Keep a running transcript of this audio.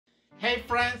Hey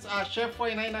friends, Chef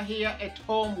Wainaina here at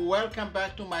home. Welcome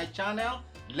back to my channel.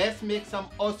 Let's make some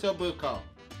Oso Bucco.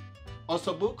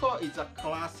 Oso Bucco is a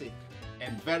classic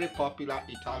and very popular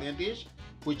Italian dish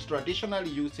which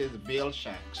traditionally uses veal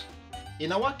shanks.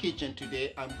 In our kitchen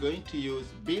today, I'm going to use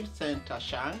beef center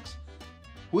shanks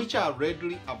which are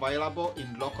readily available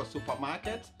in local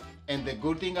supermarkets, and the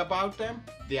good thing about them,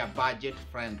 they are budget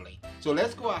friendly. So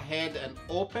let's go ahead and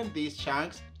open these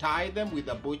shanks, tie them with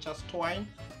a butcher's twine,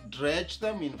 dredge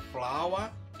them in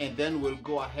flour, and then we'll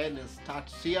go ahead and start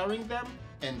searing them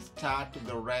and start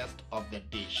the rest of the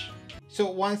dish.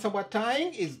 So once our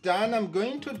tying is done, I'm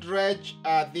going to dredge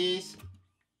this,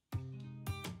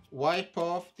 wipe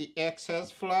off the excess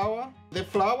flour. The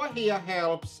flour here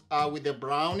helps with the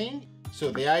browning. So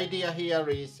the idea here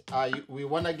is we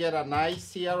want to get a nice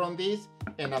sear on this,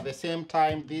 and at the same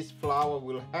time this flour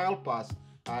will help us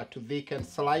to thicken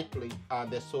slightly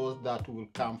the sauce that will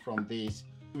come from this.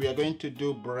 We are going to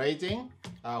do braising,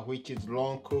 which is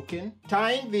long cooking.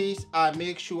 Tying these,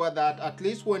 make sure that at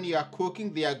least when you are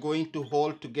cooking, they are going to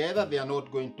hold together. They are not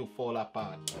going to fall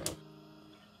apart.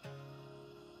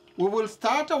 We will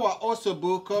start our Oso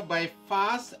Bucco by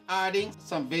first adding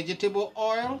some vegetable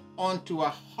oil onto a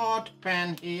hot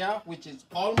pan here, which is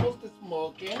almost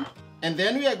smoking. And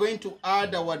then we are going to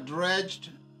add our dredged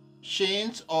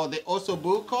shins or the Oso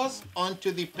Buccos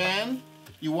onto the pan.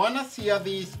 You want to sear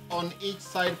these on each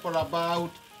side for about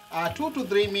 2 to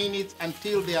 3 minutes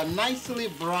until they are nicely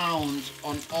browned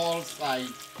on all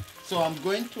sides. So I'm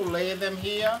going to lay them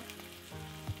here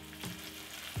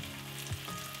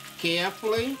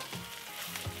carefully.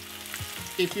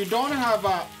 If you don't have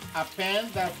a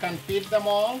pan that can fit them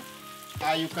all,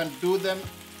 you can do them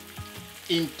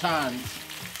in turns.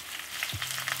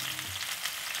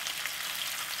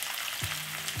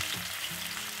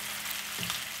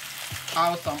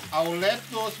 Awesome. I will let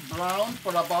those brown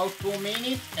for about 2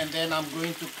 minutes, and then I'm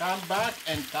going to come back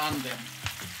and turn them.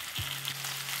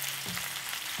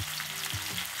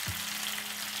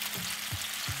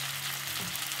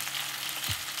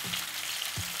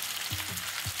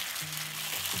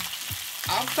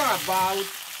 After about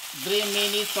 3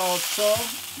 minutes or so,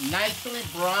 nicely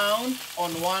browned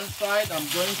on one side, I'm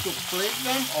going to flip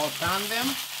them or turn them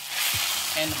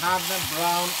and have them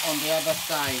brown on the other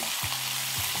side.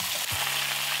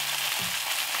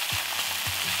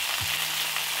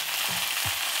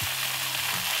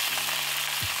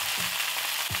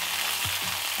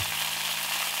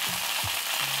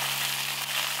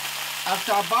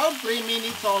 After about 3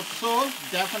 minutes or so,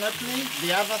 definitely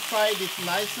the other side is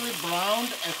nicely browned,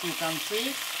 as you can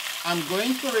see. I'm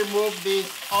going to remove this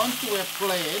onto a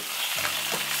plate.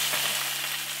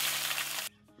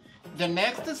 The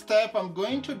next step, I'm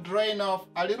going to drain off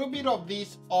a little bit of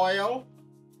this oil,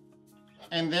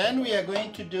 and then we are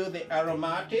going to do the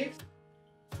aromatics.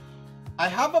 I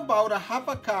have about half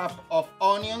a cup of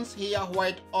onions here.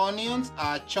 White onions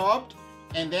are chopped.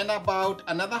 And then about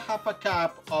another half a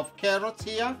cup of carrots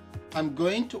here. I'm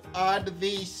going to add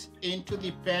this into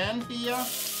the pan here.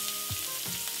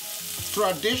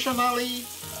 Traditionally,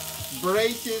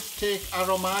 braised take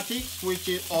aromatics, which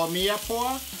is or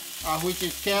mirepoix, which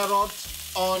is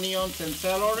carrots, onions, and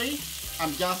celery.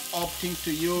 I'm just opting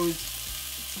to use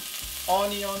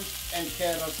onions and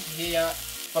carrots here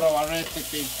for our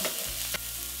recipe.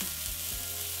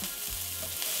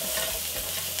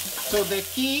 So the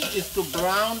key is to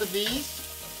brown these.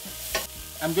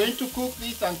 I'm going to cook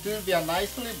these until they are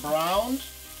nicely browned.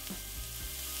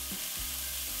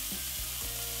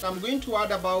 I'm going to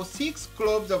add about 6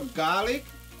 cloves of garlic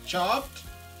chopped.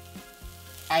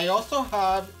 I also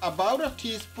have about a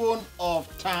teaspoon of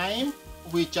thyme,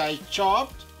 which I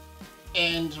chopped,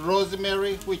 and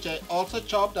rosemary, which I also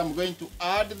chopped. I'm going to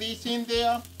add this in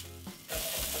there.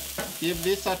 Give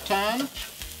this a turn.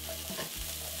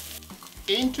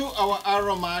 Into our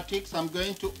aromatics, I'm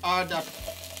going to add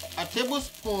a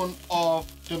tablespoon of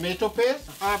tomato paste.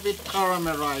 Have it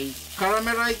caramelized.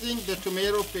 Caramelizing the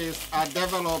tomato paste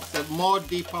develops a more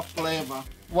deeper flavor.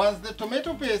 Once the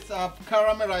tomato paste are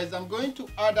caramelized, I'm going to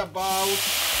add about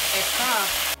a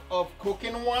cup of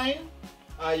cooking wine.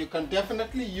 You can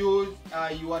definitely use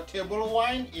your table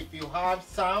wine if you have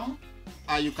some.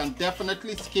 You can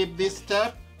definitely skip this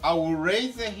step. I will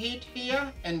raise the heat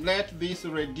here and let this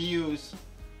reduce.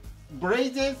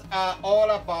 Braises are all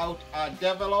about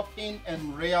developing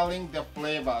and reeling the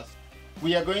flavors.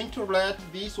 We are going to let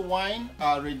this wine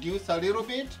reduce a little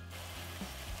bit.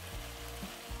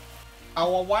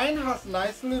 Our wine has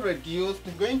nicely reduced.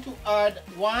 We're going to add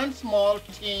 1 small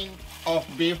tin of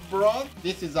beef broth.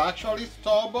 This is actually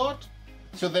store-bought.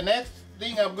 So the next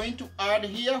thing I'm going to add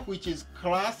here, which is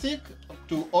classic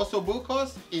to Oso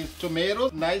Buccos, is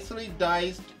tomatoes, nicely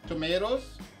diced tomatoes.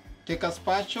 Take a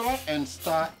spatula and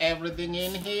stir everything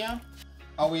in here.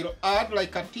 I will add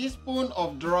like a teaspoon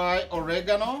of dry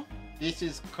oregano. This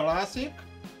is classic.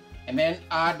 And then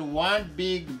add 1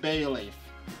 big bay leaf.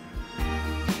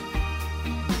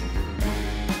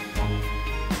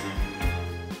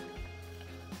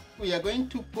 We are going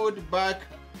to put back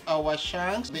our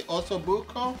shanks, the Oso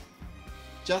Bucco.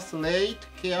 Just lay it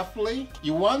carefully.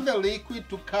 You want the liquid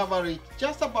to cover it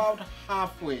just about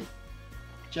halfway.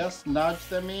 Just nudge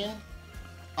them in.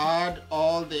 Add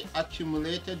all the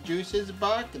accumulated juices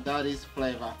back. That is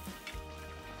flavor.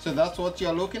 So that's what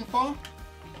you're looking for.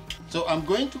 So I'm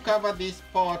going to cover this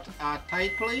pot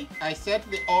tightly. I set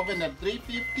the oven at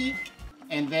 350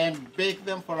 and then bake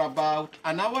them for about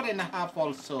an hour and a half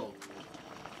or so.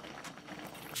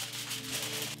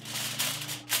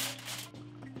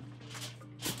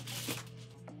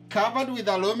 Covered with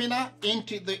alumina,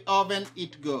 into the oven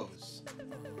it goes.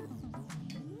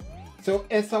 So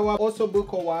as our Oso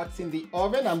Bucco works in the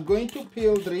oven, I'm going to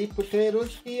peel 3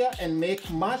 potatoes here and make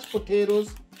mashed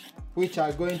potatoes, which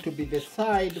are going to be the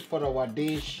side for our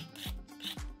dish.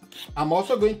 I'm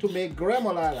also going to make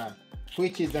GREMOLATA,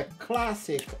 which is a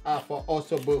classic for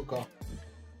Oso Bucco.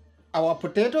 Our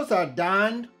potatoes are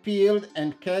done, peeled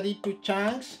and cut into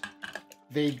chunks.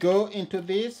 They go into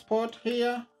this pot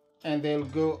here, and they'll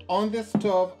go on the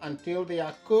stove until they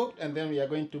are cooked, and then we are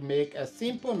going to make a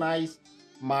simple, nice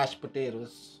mashed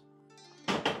potatoes.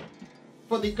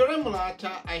 For the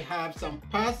GREMOLATA, I have some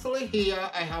parsley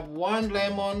here, I have 1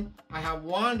 lemon, I have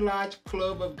 1 large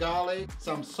clove of garlic,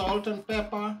 some salt and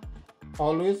pepper.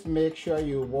 Always make sure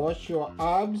you wash your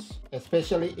herbs,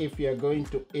 especially if you're going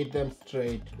to eat them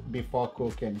straight before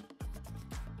cooking.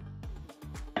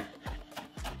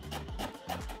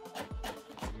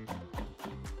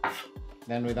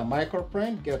 Then with a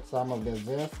microprint, get some of the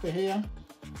zest here.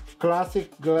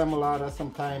 Classic GREMOLATA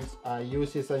sometimes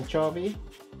uses anchovy.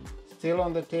 Still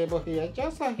on the table here,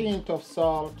 just a hint of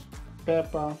salt,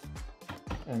 pepper,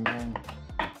 and then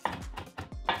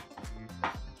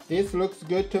this looks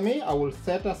good to me. I will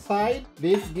set aside.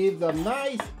 This gives a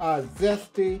nice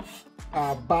zesty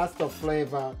burst of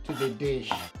flavor to the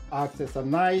dish. Acts as a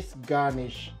nice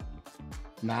garnish.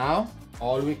 Now,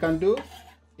 all we can do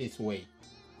is wait.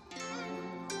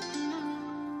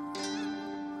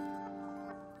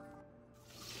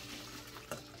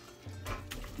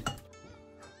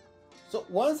 So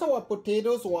once our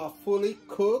potatoes were fully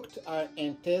cooked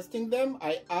and tasting them,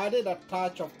 I added a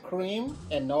touch of cream,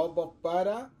 a knob of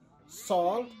butter,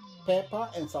 salt, pepper,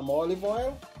 and some olive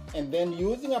oil. And then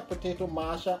using a potato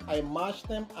masher, I mash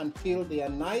them until they are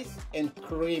nice and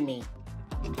creamy.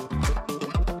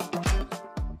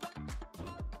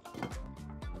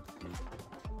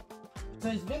 So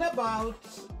it's been about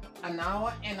an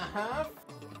hour and a half.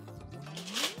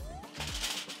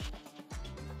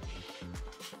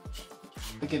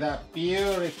 Look at that,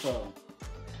 beautiful.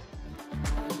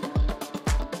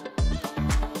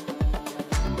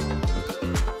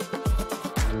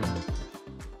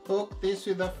 Cook this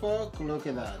with a fork, look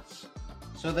at that.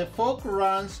 So the fork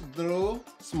runs through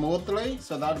smoothly,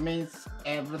 so that means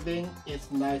everything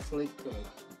is nicely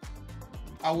cooked.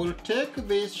 I will take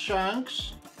these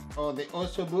chunks or the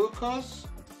Oso Buccos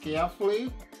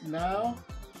carefully now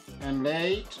and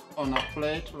lay it on a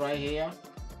plate right here.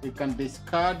 We can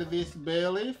discard this bay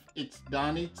leaf. It's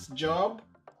done its job.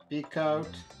 Pick out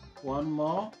 1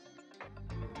 more.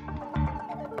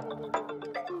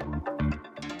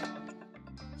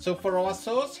 So for our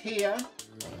sauce here,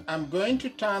 I'm going to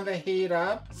turn the heat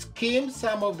up, skim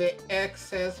some of the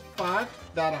excess fat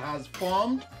that has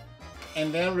formed,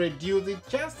 and then reduce it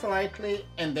just slightly,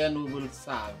 and then we will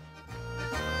serve.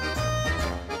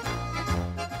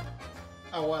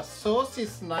 Our sauce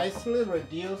is nicely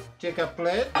reduced. Take a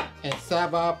plate and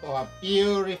serve up our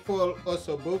beautiful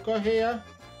Oso Bucco here.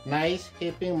 Nice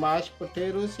heaping mashed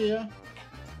potatoes here.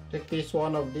 Take each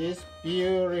one of these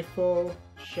beautiful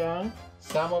chunks.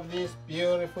 Some of this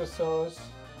beautiful sauce.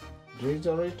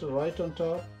 Drizzle it right on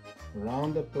top,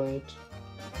 around the plate.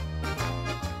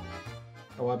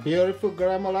 Our beautiful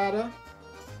GREMOLATA.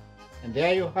 And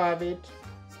there you have it.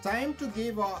 It's time to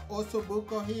give our Oso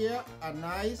Bucco here a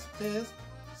nice taste.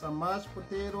 Some mashed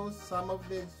potatoes, some of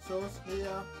the sauce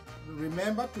here.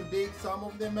 Remember to dig some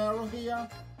of the marrow here.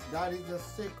 That is the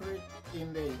secret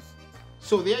in this.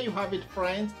 So there you have it,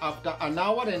 friends. After an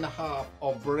hour and a half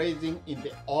of braising in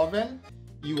the oven,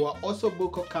 your Oso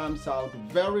Bucco comes out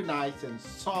very nice and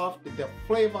soft. The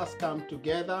flavors come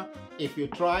together. If you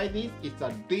try this, it's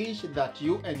a dish that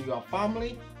you and your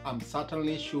family, I'm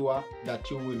certainly sure that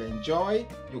you will enjoy.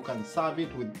 You can serve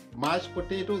it with mashed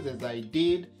potatoes as I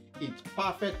did. It's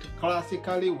perfect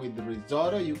classically with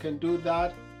risotto. You can do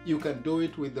that. You can do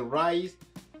it with the rice,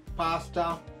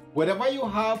 pasta, whatever you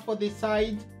have for the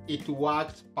sides, it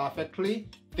works perfectly.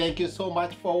 Thank you so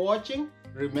much for watching.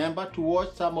 Remember to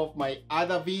watch some of my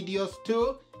other videos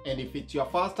too. And if it's your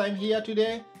first time here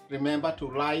today, remember to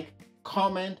like,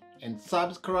 comment, and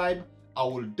subscribe. I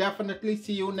will definitely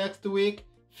see you next week.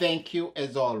 Thank you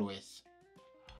as always.